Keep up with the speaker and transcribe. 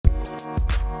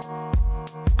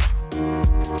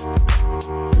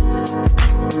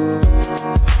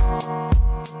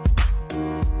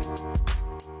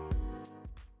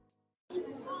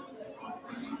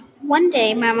One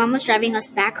day, my mom was driving us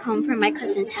back home from my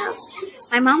cousin's house.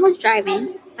 My mom was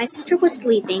driving, my sister was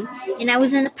sleeping, and I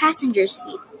was in the passenger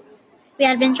seat. We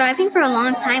had been driving for a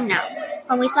long time now,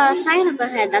 when we saw a sign up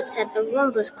ahead that said the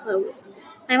road was closed.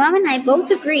 My mom and I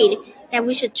both agreed that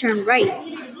we should turn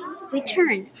right. We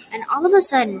turned, and all of a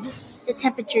sudden, the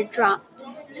temperature dropped.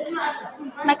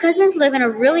 My cousins live in a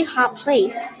really hot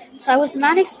place, so I was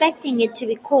not expecting it to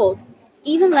be cold.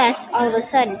 Even less all of a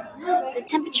sudden. The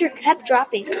temperature kept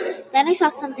dropping. Then I saw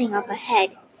something up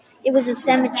ahead. It was a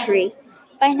cemetery.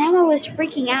 By now I was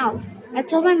freaking out. I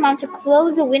told my mom to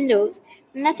close the windows,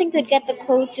 but nothing could get the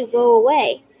cold to go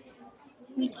away.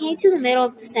 We came to the middle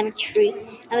of the cemetery,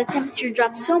 and the temperature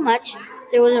dropped so much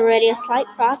there was already a slight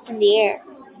frost in the air.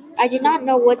 I did not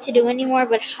know what to do anymore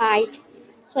but hide.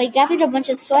 So I gathered a bunch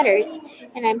of sweaters,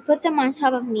 and I put them on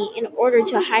top of me in order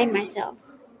to hide myself.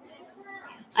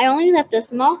 I only left a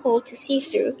small hole to see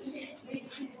through.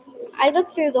 I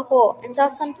looked through the hole and saw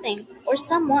something, or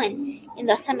someone, in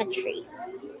the cemetery.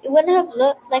 It would have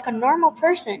looked like a normal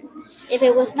person if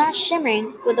it was not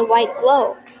shimmering with a white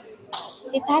glow.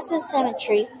 We passed the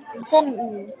cemetery, and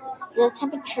suddenly the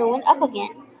temperature went up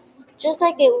again, just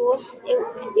like it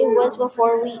was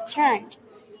before we turned.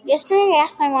 Yesterday I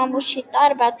asked my mom what she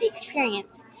thought about the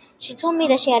experience. She told me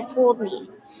that she had fooled me.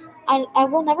 I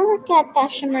will never forget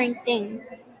that shimmering thing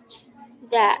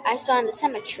that I saw in the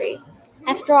cemetery.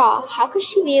 After all, how could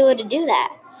she be able to do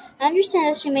that? I understand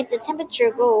that she made the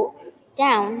temperature go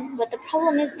down, but the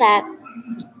problem is that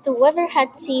the weather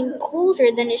had seemed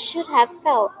colder than it should have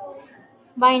felt.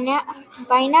 By now,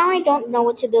 by now I don't know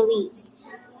what to believe.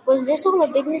 Was this all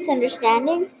a big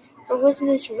misunderstanding, or was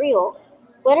this real?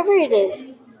 Whatever it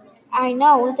is, I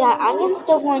know that I am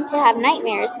still going to have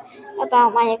nightmares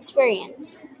about my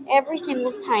experience every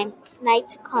single time night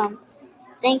to come.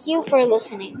 Thank you for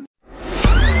listening.